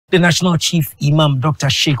The National Chief Imam, Dr.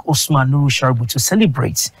 Sheikh Osmanu Nuhu Sharubutu,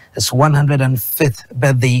 celebrates his 105th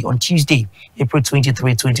birthday on Tuesday, April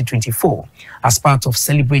 23, 2024. As part of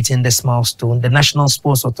celebrating this milestone, the National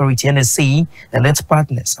Sports Authority, NSA, and its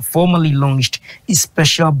partners formally launched a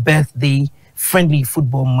special birthday friendly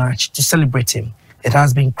football match to celebrate him. It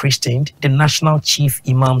has been christened the National Chief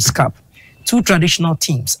Imam's Cup. Two traditional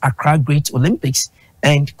teams, Accra Great Olympics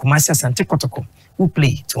and Kumasi Asante Kotoko, will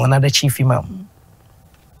play to honor the Chief Imam.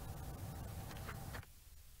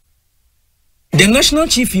 The National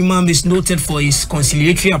Chief Imam is noted for his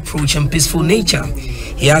conciliatory approach and peaceful nature.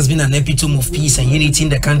 He has been an epitome of peace and unity in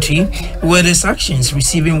the country, with his actions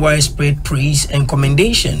receiving widespread praise and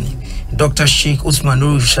commendation. Dr. Sheikh Osmanu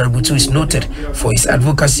Nuhu Sharubutu is noted for his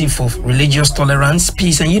advocacy for religious tolerance,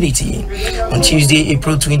 peace and unity. On Tuesday,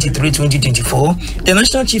 April 23, 2024, the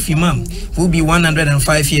National Chief Imam will be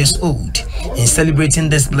 105 years old. In celebrating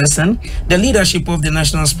this blessing, the leadership of the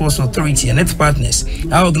National Sports Authority and its partners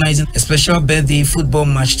are organizing a special birthday football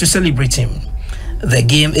match to celebrate him. The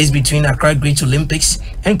game is between Accra Great Olympics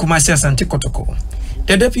and Kumasi Asante Kotoko.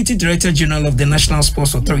 The Deputy Director General of the National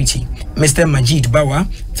Sports Authority, Mr. Majid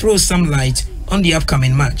Bawa, throws some light on the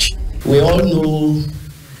upcoming match. We all know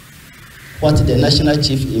what the National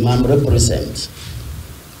Chief Imam represents.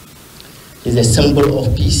 He's a symbol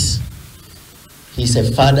of peace. He's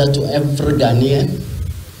a father to every Ghanaian.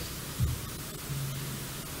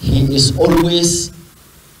 He is always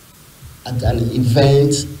at an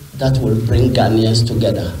event that will bring Ghanaians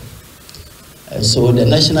together. And so the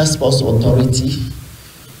National Sports Authority,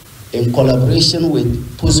 in collaboration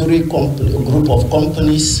with Puzuri group of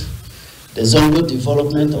companies, the Zongo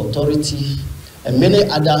Development Authority, and many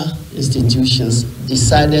other institutions,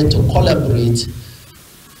 decided to collaborate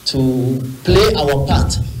to play our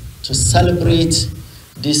part to celebrate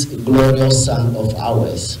this glorious son of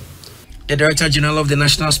ours. The Director General of the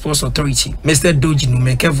National Sports Authority, Mr. Doji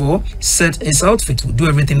Numekevo, said his outfit will do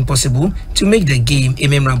everything possible to make the game a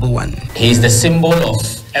memorable one. He is the symbol of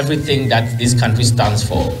everything that this country stands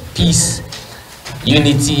for: peace,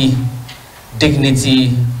 unity,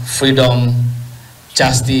 dignity, freedom,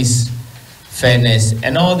 justice, fairness,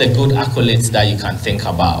 and all the good accolades that you can think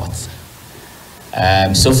about.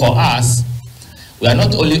 So for us, we are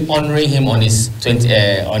not only honoring him on his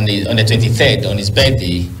on the 23rd, on his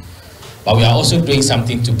birthday, but we are also doing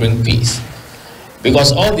something to bring peace.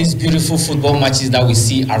 Because all these beautiful football matches that we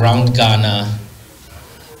see around Ghana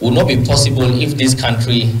will not be possible if this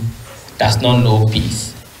country does not know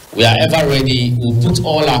peace. We are ever ready. We'll put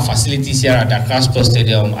all our facilities here at Accra Sports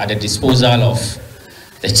Stadium at the disposal of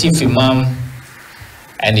the Chief Imam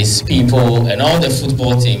and his people and all the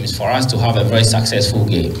football teams for us to have a very successful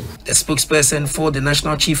game. The spokesperson for the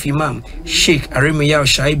National Chief Imam, Sheikh Osmanu Nuhu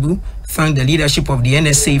Sharubutu, thanked the leadership of the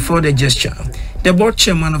NSA for the gesture. The board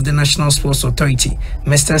chairman of the National Sports Authority,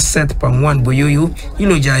 Mr. Seth Pamwan Boyoyo,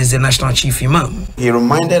 eulogized the National Chief Imam. He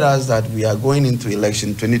reminded us that we are going into election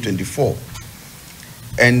 2024,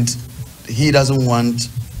 and he doesn't want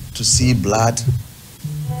to see blood,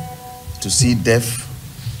 to see death,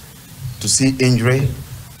 to see injury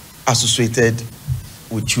associated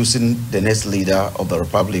with choosing the next leader of the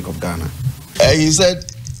Republic of Ghana. He said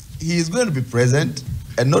he is going to be present,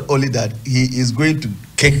 and not only that, he is going to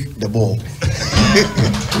kick the ball.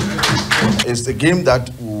 It's a game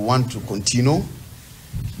that we want to continue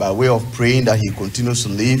by way of praying that he continues to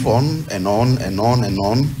live on and on and on and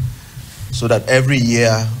on, so that every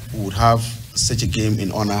year we would have such a game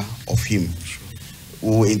in honor of him. We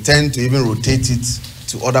will intend to even rotate it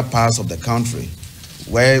to other parts of the country,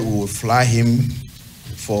 where we will fly him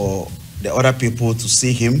for the other people to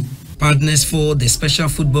see him. Partners for the special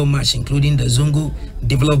football match, including the Zongo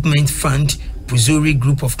Development Fund, Puzuri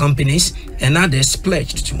group of companies, and others,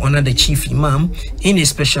 pledged to honor the Chief Imam in a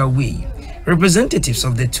special way. Representatives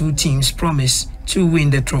of the two teams promise to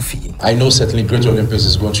win the trophy. I know certainly Great Olympics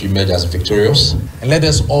is going to emerge as victorious. And let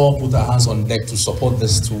us all put our hands on deck to support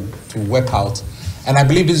this to work out. And I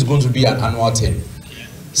believe this is going to be an annual thing.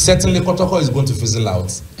 Certainly Kotoko is going to fizzle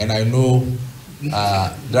out, and I know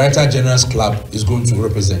Director General's club is going to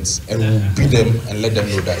represent, and we'll beat them and let them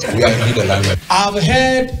know that we are indeed aligned. I've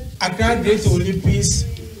heard Accra Great Olympics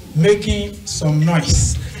making some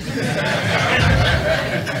noise.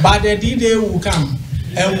 But the D-Day will come,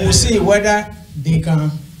 and we'll see whether they can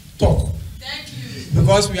talk.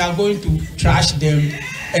 Because we are going to trash them,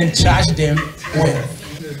 and trash them well.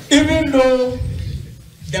 Even though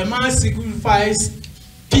the man sacrificed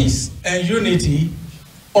peace and unity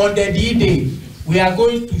on the D-Day, we are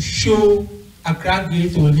going to show Accra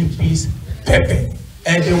Great Olympics pepper,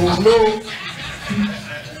 and they will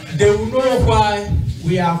know why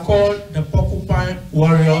we are called the Porcupine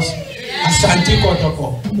Warriors. Asante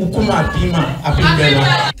Kotoko, Mukuma Pima,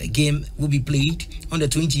 Apindela. The game will be played on the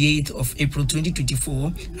 28th of April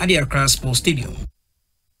 2024 at the Accra Sports Stadium.